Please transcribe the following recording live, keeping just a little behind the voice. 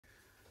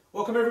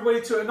Welcome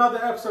everybody to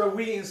another episode of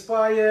We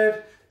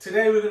Inspired.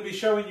 Today we're going to be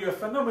showing you a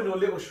phenomenal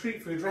little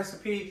street food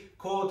recipe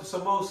called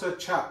Samosa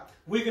Chaat.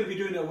 We're going to be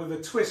doing it with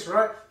a twist,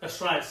 right?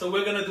 That's right. So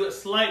we're going to do it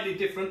slightly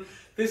different.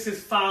 This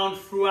is found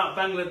throughout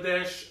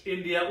Bangladesh,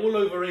 India, all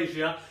over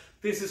Asia.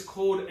 This is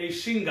called a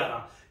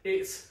shingara.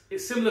 It's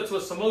similar to a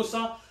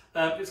samosa.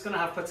 It's going to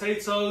have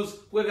potatoes.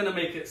 We're going to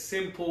make it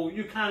simple.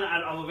 You can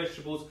add other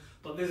vegetables,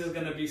 but this is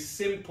going to be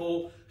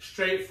simple,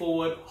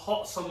 straightforward,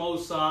 hot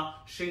samosa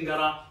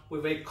shingara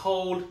with a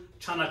cold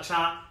chana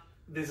chaat.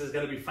 This is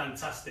going to be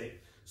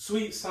fantastic.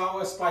 Sweet,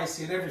 sour,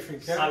 spicy and everything.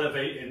 Yeah?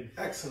 Salivating.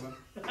 Excellent.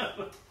 And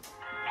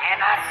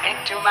I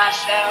think to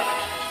myself,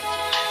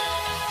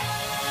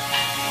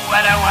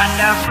 what a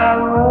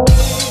wonderful.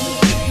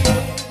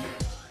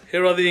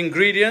 Here are the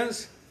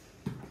ingredients.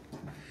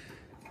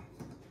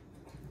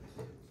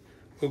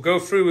 We'll go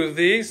through with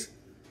these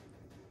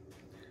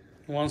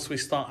once we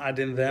start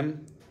adding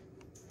them.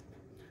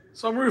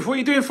 So Ruth, what are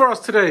you doing for us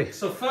today?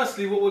 So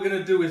firstly, what we're going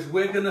to do is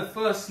we're going to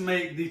first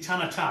make the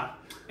chana chaat.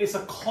 It's a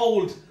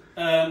cold,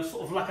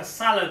 sort of like a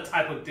salad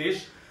type of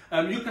dish.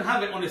 You can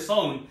have it on its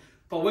own,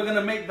 but we're going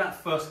to make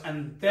that first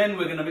and then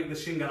we're going to make the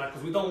shingara,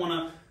 because we don't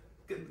want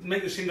to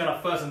make the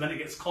shingara first and then it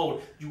gets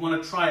cold. You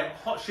want to try it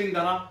hot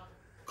shingara,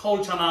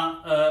 cold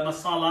chana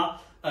masala.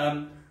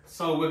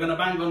 So we're going to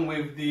bang on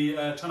with the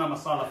chana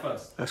masala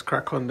first. Let's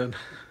crack on then.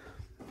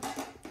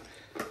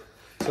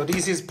 So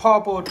this is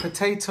parboiled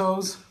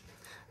potatoes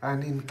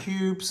and in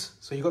cubes.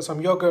 So you got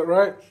some yogurt,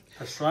 right?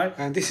 That's right.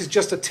 And this is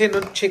just a tin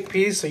of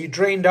chickpeas. So you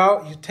drained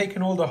out, you've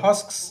taken all the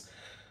husks.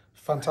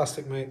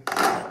 Fantastic, mate.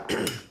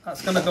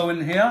 That's going to go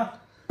in here.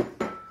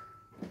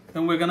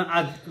 Then we're going to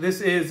add,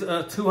 this is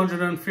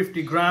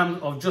 250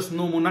 grams of just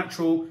normal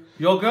natural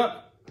yogurt.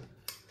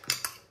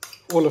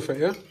 All of it,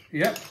 yeah?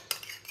 Yep.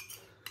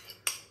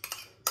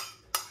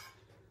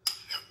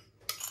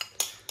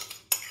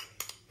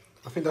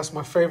 I think that's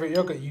my favorite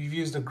yogurt. You've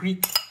used the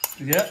Greek.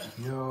 Yep.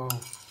 Yo.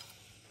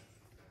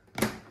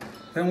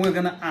 Then we're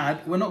going to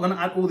add, we're not going to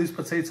add all these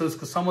potatoes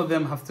because some of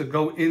them have to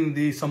go in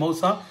the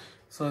samosa.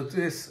 So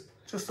this,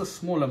 just a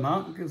small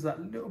amount, gives that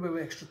little bit of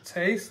extra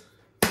taste.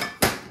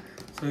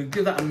 So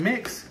give that a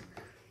mix.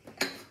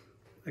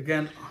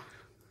 Again,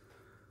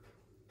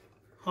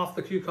 half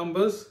the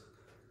cucumbers.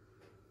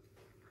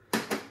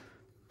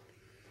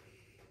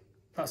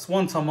 That's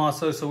one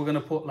tomato, so we're going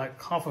to put like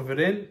half of it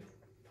in.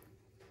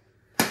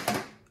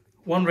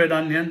 One red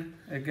onion,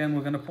 again,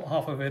 we're going to put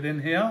half of it in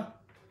here.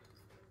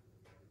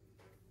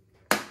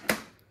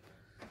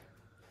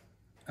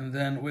 And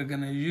then we're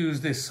going to use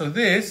this. So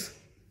this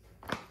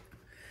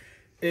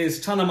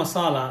is chana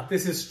masala.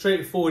 This is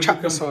straightforward.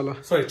 Chaat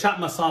masala. Sorry, chaat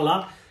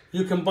masala.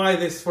 You can buy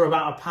this for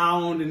about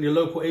 £1 in your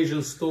local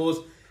Asian stores.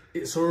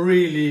 It's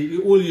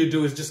really, all you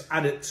do is just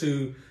add it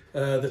to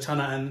the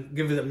chana and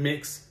give it a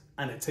mix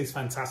and it tastes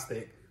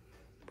fantastic.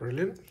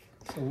 Brilliant.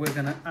 So we're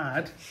going to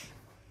add...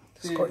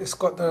 It's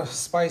got the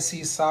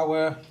spicy,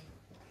 sour.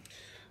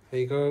 There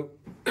you go.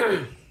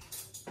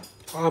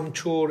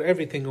 Amchur,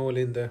 everything all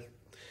in there.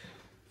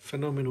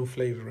 Phenomenal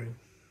flavouring.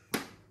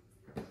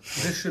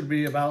 This should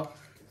be about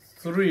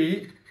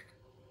 3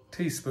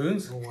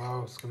 teaspoons. Oh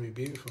wow, it's going to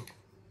be beautiful.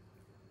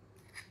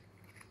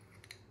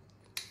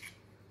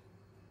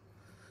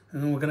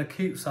 And then we're going to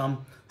keep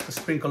some to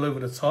sprinkle over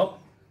the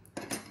top.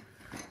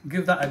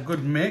 Give that a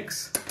good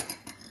mix.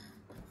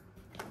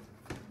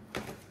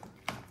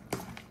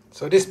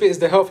 So this bit is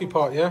the healthy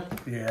part, yeah?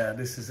 Yeah,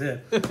 this is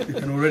it. You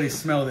can already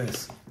smell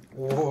this.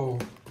 Whoa,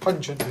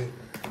 pungent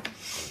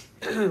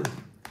bit.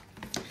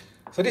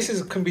 So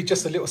this can be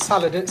just a little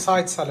salad,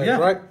 side salad, Yeah,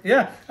 right?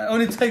 yeah. It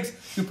only takes,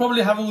 you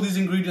probably have all these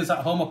ingredients at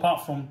home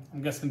apart from,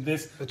 I'm guessing,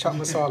 this. The chaat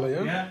masala,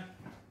 yeah? Yeah.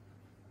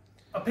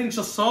 A pinch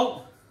of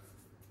salt.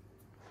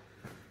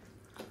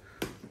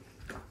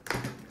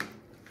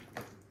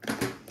 A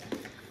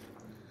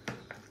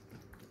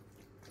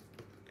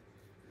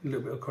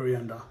little bit of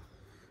coriander.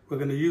 We're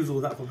going to use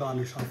all that for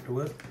garnish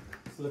afterwards.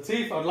 So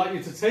Latif, I'd like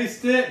you to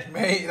taste it.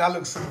 Mate, that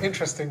looks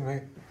interesting,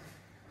 mate.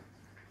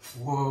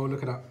 Whoa,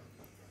 look at that.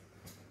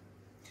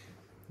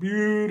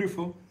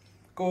 Beautiful.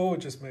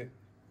 Gorgeous, mate.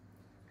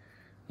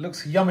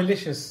 Looks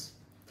yummylicious.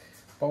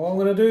 But what I'm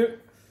going to do,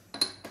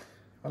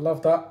 I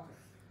love that.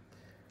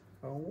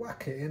 I'll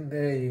whack it in.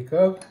 There you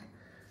go.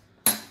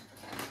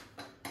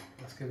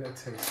 Let's give it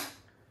a taste.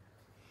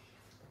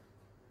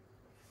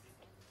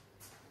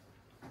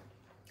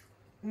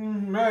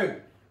 Mate.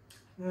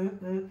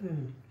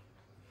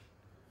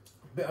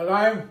 Bit of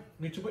lime.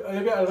 Need to put a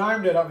bit of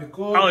lime there, that'd be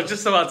good. I was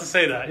just about to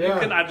say that. Yeah. You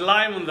can add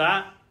lime on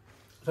that.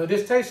 So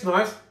this tastes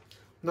nice.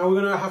 Now we're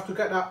going to have to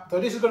get that. So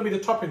this is going to be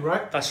the topping,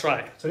 right? That's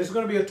right. So this is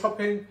going to be a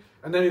topping,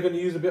 and then you're going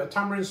to use a bit of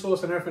tamarind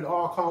sauce and everything.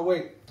 Oh, I can't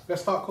wait.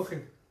 Let's start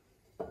cooking.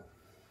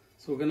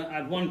 So we're going to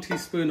add 1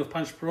 teaspoon of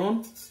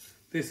panchphoron.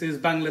 This is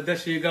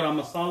Bangladeshi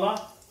garam masala.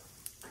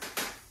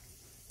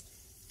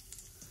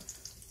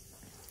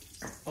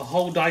 A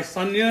whole diced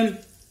onion.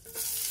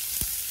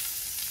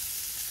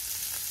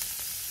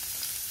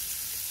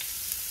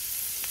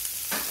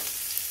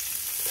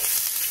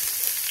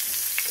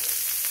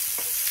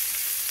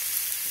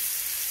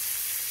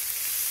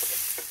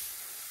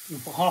 You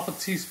put half a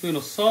teaspoon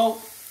of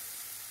salt.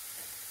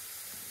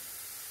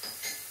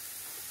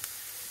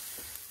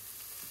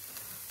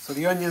 So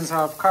the onions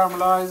have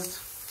caramelized.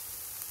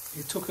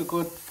 It took a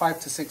good 5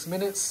 to 6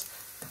 minutes.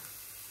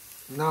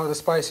 Now the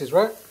spices,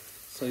 right?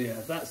 So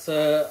yeah, that's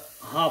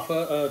half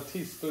a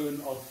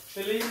teaspoon of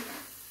chilli,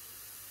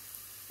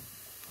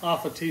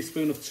 half a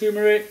teaspoon of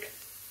turmeric,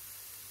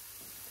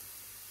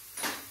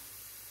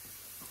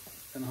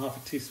 and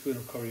half a teaspoon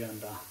of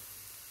coriander.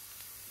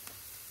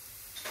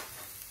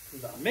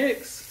 Give that a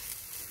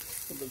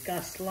mix. Put the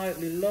gas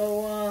slightly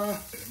lower.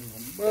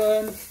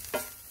 Burn.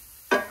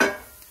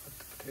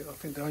 I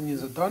think the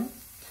onions are done.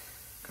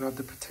 Can add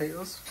the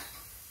potatoes.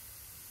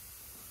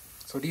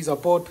 So these are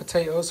boiled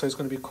potatoes, so it's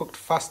going to be cooked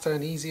faster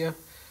and easier.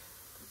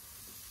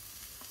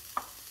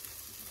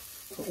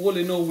 So all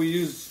in all, we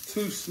use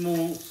 2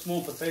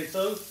 small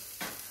potatoes.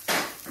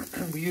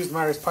 We used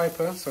Maris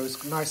Piper, so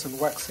it's nice and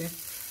waxy.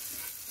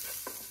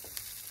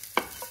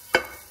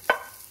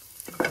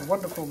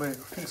 Wonderful, mate. I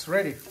think it's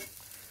ready.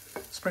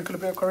 Sprinkle a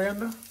bit of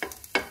coriander.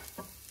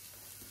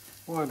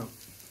 Why not?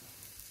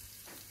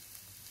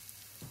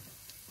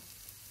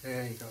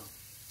 There you go.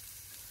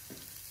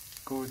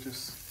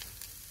 Gorgeous.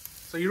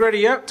 So you ready,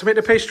 yeah, to make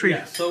the pastry?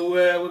 Yeah, so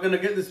we're going to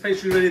get this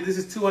pastry ready. This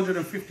is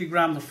 250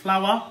 grams of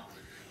flour.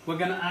 We're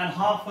going to add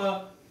half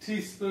a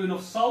teaspoon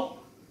of salt.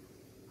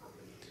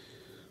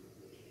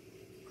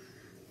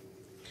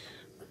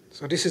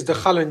 So this is the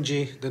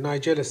khalanji, the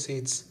nigella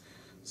seeds.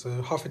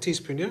 So half a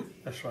teaspoon, yeah?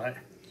 That's right.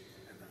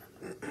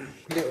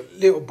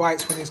 Little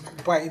bites when it's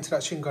bite into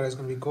that shingara is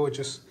going to be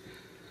gorgeous.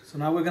 So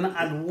now we're going to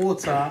add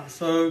water.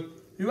 So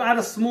you add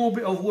a small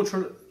bit of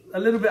water, a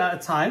little bit at a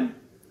time,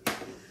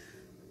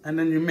 and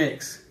then you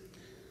mix.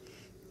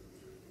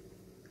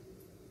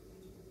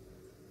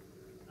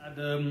 Add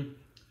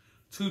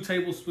 2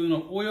 tablespoons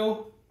of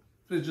oil.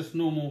 This is just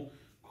normal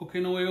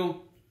cooking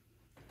oil.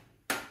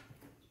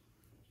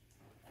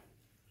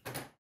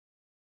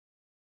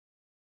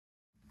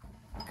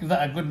 Give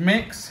that a good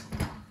mix.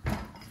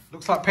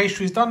 Looks like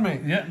pastry's done,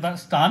 mate. Yeah,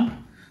 that's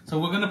done. So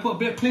we're going to put a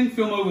bit of cling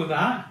film over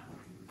that.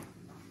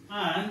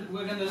 And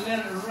we're going to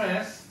let it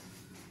rest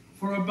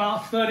for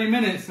about 30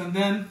 minutes. And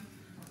then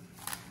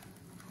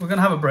we're going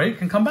to have a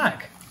break and come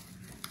back.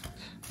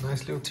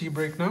 Nice little tea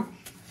break now.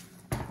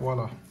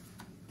 Voila.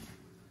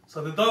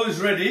 So the dough is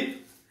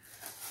ready.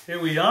 Here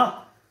we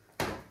are.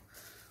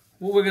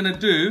 What we're going to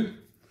do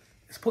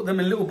is put them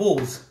in little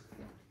balls.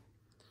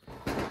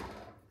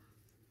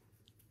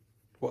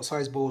 What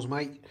size balls,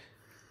 mate?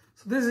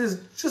 So this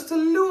is just a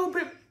little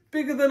bit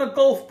bigger than a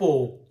golf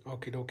ball.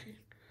 Okie dokie.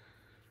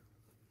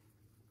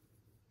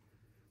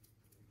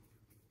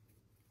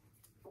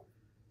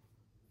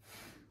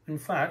 In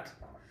fact,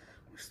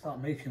 we start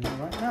making one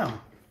right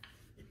now.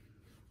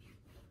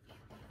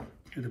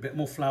 Need a bit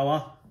more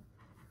flour.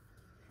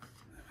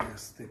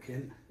 Stick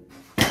in.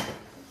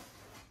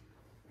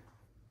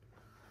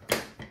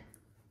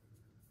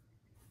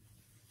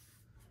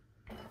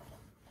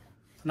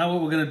 So now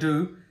what we're going to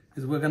do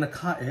is we're going to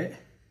cut it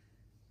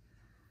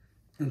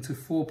into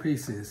 4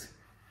 pieces.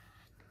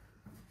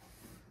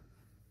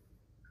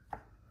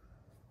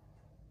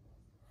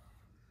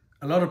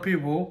 A lot of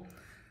people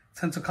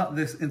tend to cut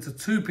this into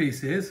 2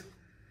 pieces,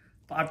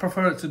 but I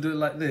prefer it to do it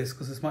like this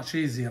because it's much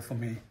easier for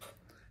me,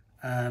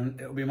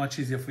 and it'll be much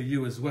easier for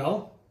you as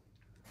well.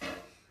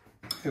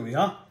 Here we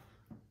are.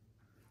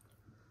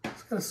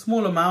 Let's get a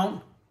small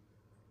amount.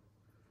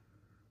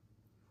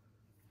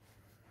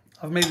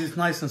 I've made this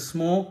nice and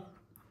small.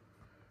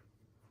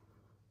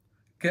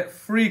 Get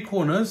 3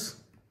 corners.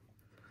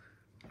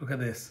 Look at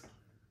this.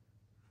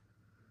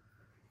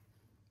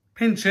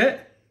 Pinch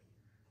it,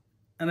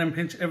 and then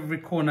pinch every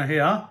corner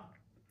here.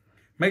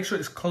 Make sure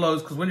it's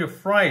closed, because when you're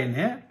frying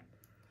it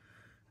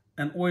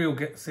and oil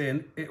gets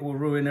in, it will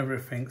ruin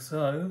everything.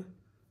 So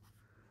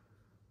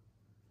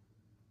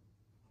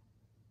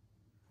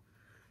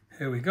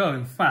here we go.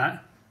 In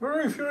fact,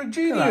 Ruth, you're a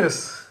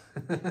genius.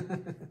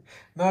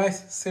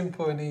 Nice,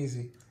 simple and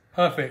easy.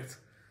 Perfect.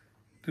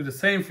 Do the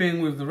same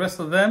thing with the rest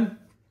of them.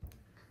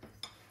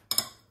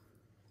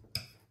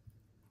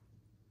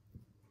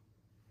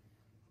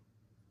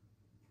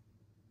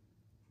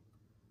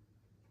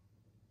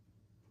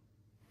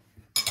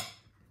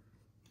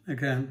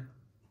 Again,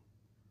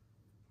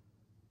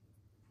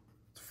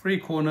 3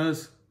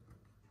 corners.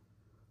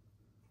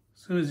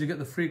 As soon as you get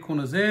the 3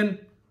 corners in,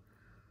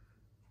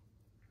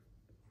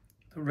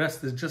 the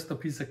rest is just a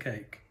piece of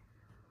cake.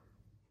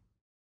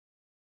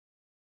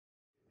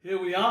 Here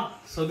we are.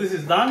 So this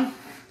is done.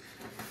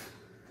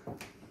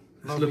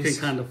 It's looking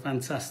kind of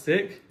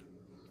fantastic.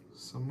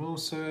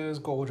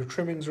 Samosas, got all the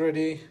trimmings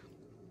ready.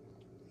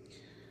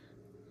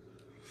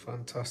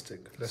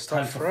 Fantastic. Let's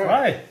start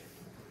frying.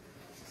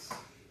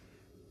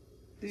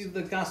 Leave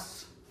the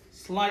gas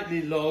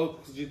slightly low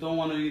because you don't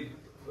want to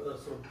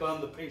sort of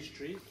burn the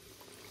pastry.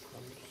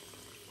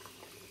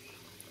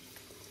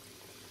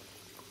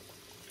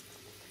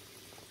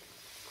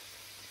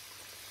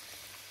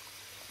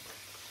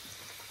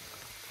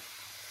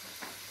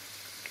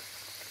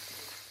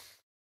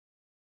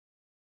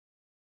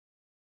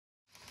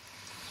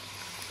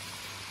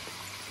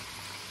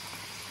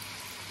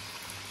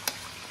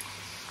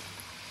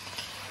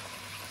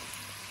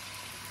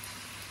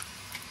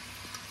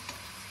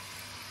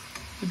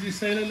 did you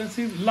say that? Let's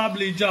see.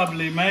 Lovely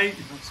jubbly, mate.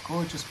 Looks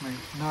gorgeous, mate.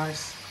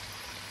 Nice.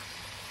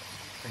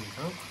 There you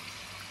go.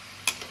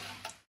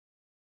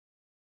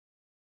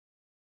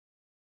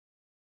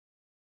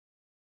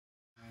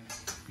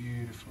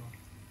 Beautiful.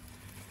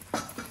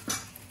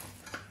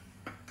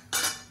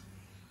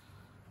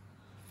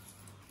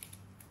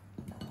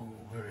 Oh,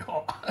 very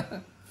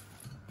hot.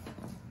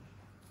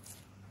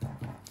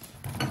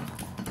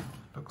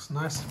 Looks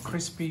nice,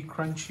 crispy,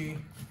 crunchy.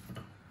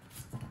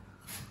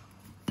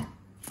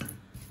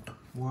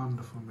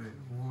 Wonderful, mate.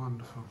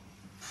 Wonderful.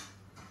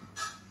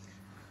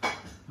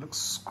 Looks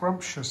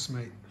scrumptious,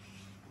 mate.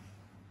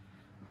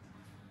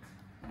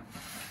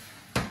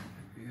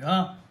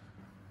 Yeah.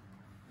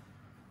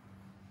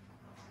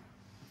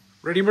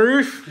 Ready,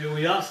 Maroof? Here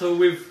we are. So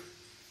we've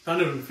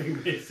done everything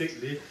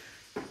basically.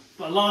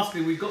 But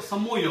lastly, we've got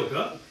some more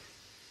yogurt.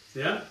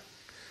 Yeah.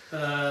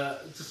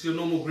 Just your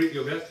normal Greek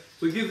yogurt.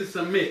 We give this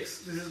a mix.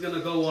 This is going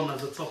to go on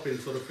as a topping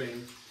sort of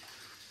thing.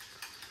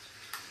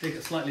 Make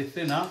it slightly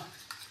thinner.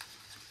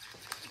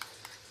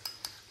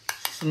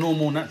 Just a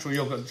normal natural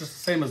yogurt, just the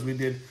same as we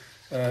did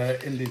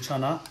in the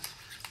chana.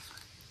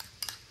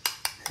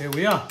 Here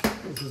we are.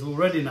 This is all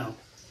ready now.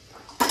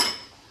 That's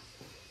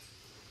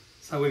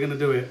how we're going to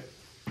do it.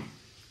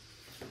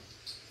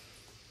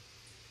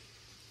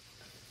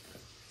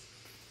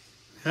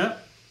 Yeah.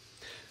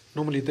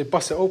 Normally they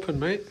bust it open,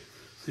 mate.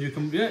 So you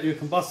can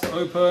bust it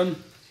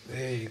open.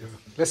 There you go.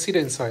 Let's see the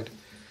inside.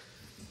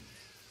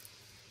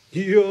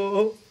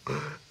 Yo,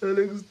 that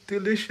looks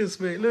delicious,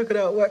 mate. Look at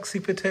that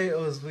waxy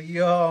potatoes.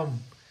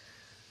 Yum.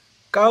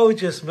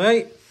 Gorgeous,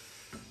 mate.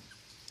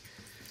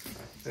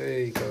 There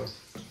you go.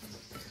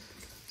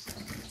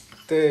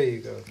 There you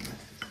go.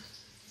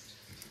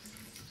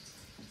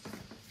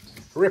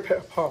 Rip it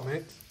apart,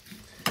 mate.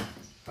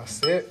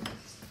 That's it.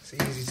 It's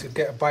easy to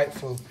get a bite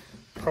full.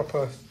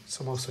 Proper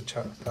samosa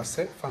chaat. That's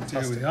it.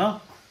 Fantastic. Here we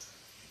are.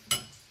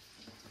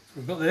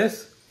 We've got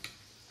this.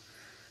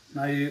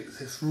 Now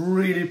it's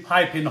really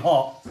piping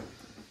hot.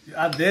 You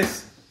add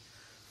this,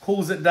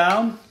 cools it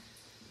down.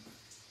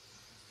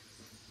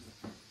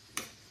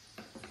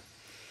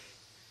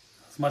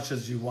 As much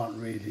as you want,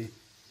 really.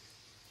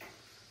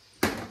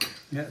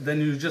 Yeah, then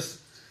you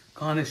just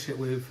garnish it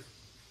with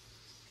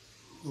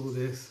all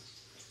this.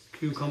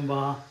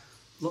 Cucumber,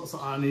 lots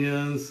of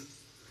onions,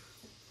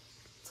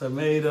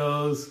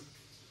 tomatoes,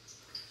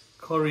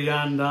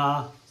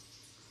 coriander,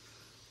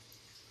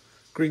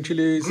 green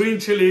chilies. green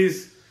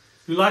chilies.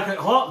 You like it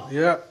hot?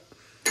 Yeah.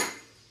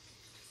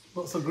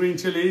 Lots of green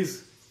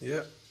chilies.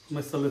 Yeah.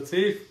 Mr.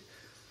 Latif.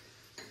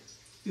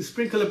 You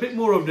sprinkle a bit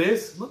more of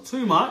this, not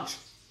too much.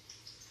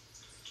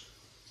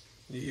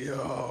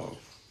 Yo.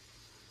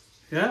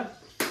 Yeah.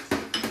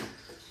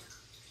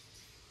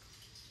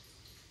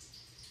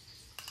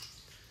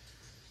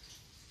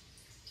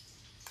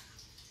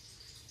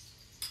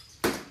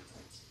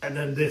 And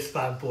then this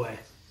bad boy.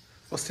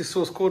 What's this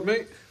sauce called,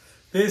 mate?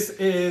 This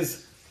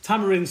is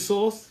tamarind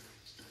sauce.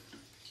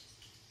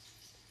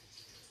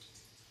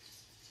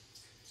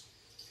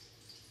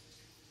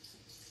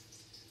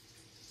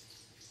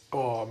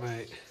 Oh,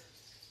 mate.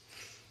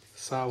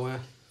 Sour,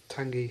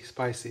 tangy,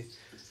 spicy.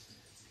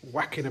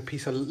 Whacking a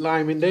piece of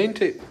lime in there,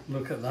 ain't it?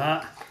 Look at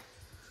that.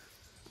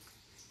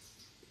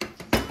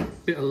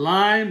 Bit of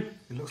lime.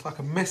 It looks like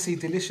a messy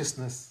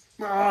deliciousness.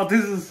 Oh,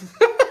 this is...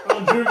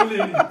 I'm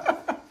dribbling.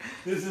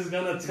 This is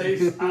going to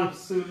taste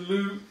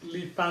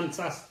absolutely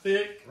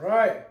fantastic.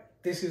 Right.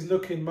 This is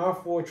looking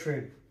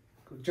mouth-watering.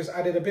 Just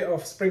added a bit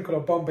of sprinkle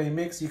of Bombay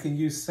mix. You can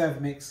use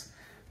Sev mix.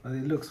 But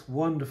it looks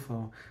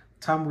wonderful.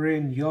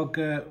 Tamarind,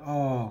 yogurt,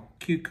 oh,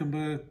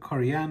 cucumber,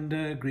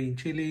 coriander, green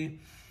chili.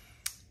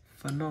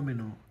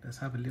 Phenomenal. Let's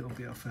have a little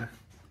bit of a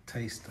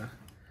taster.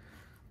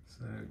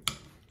 So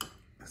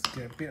let's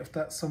get a bit of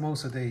that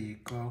samosa. There you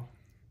go.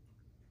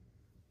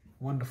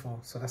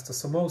 Wonderful. So that's the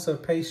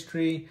samosa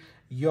pastry,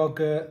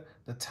 yogurt,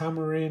 the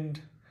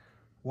tamarind.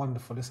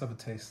 Wonderful. Let's have a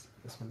taste.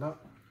 This one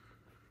up.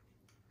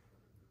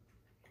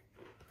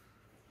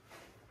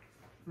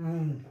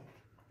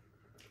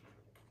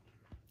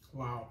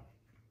 Wow.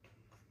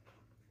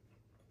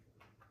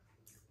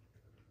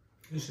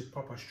 This is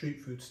proper street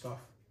food stuff.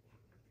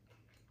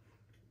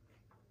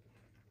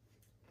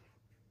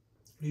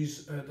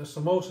 These the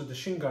samosa, the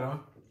shingara,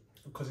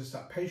 because it's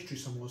that pastry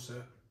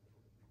samosa,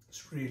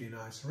 it's really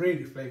nice,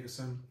 really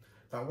flavoursome.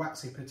 That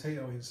waxy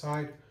potato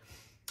inside,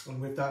 and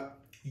with that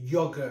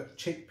yogurt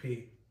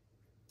chickpea,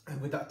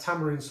 and with that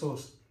tamarind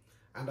sauce,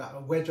 and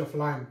that wedge of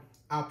lime,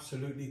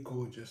 absolutely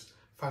gorgeous.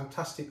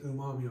 Fantastic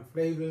umami of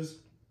flavours,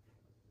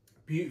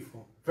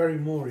 beautiful, very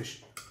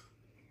Moorish.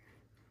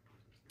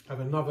 Have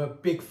another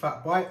big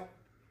fat bite.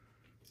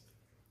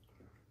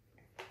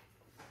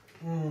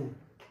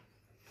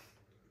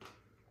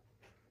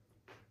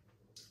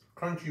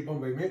 Crunchy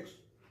Bombay mix.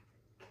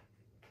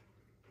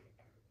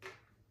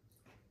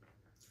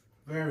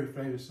 Very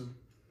flavoursome.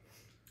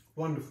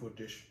 Wonderful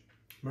dish.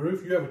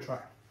 Maroof, you ever try?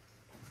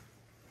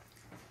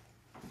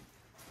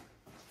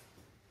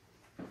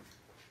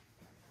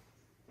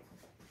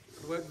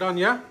 Work done,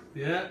 yeah?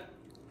 Yeah.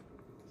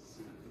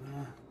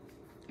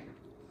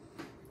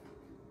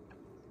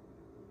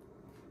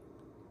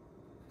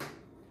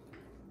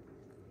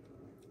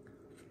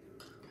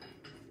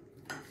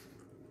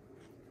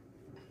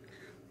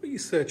 you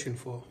searching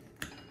for?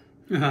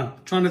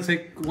 Trying to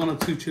take 1 or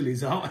 2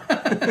 chilies out.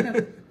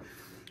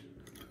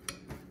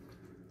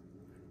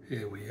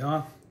 Here we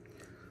are.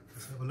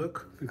 Let's have a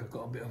look. I think I've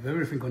got a bit of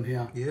everything on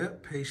here. Yeah,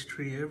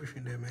 pastry,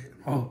 everything there, mate.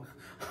 Oh,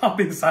 I've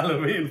been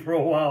salivating for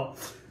a while.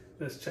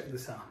 Let's check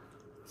this out.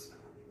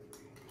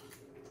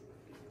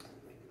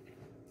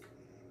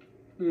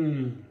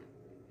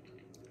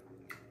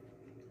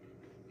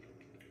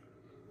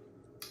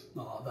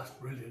 Oh, that's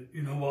brilliant.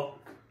 You know what?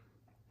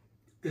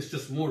 It's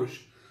just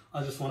Moorish.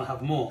 I just want to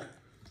have more.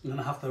 I'm going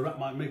to have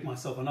to make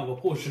myself another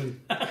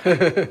portion.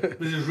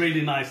 This is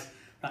really nice.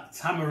 That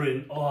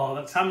tamarind. Oh,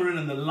 that tamarind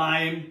and the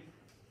lime.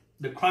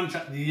 The crunch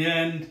at the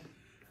end.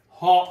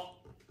 Hot.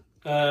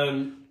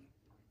 Shingara,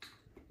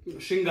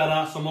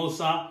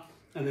 samosa.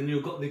 And then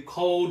you've got the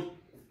cold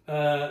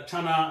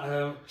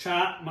Chana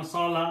Chaat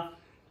Masala.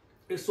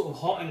 It's sort of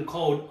hot and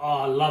cold.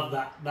 Oh, I love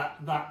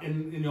that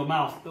in your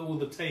mouth. All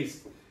the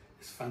taste.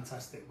 It's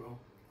fantastic, bro.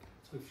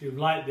 So if you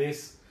like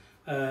this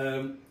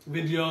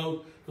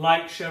video,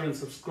 like, share and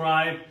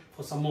subscribe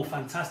for some more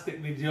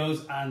fantastic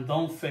videos. And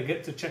don't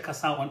forget to check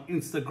us out on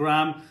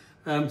Instagram.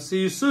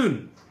 See you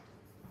soon.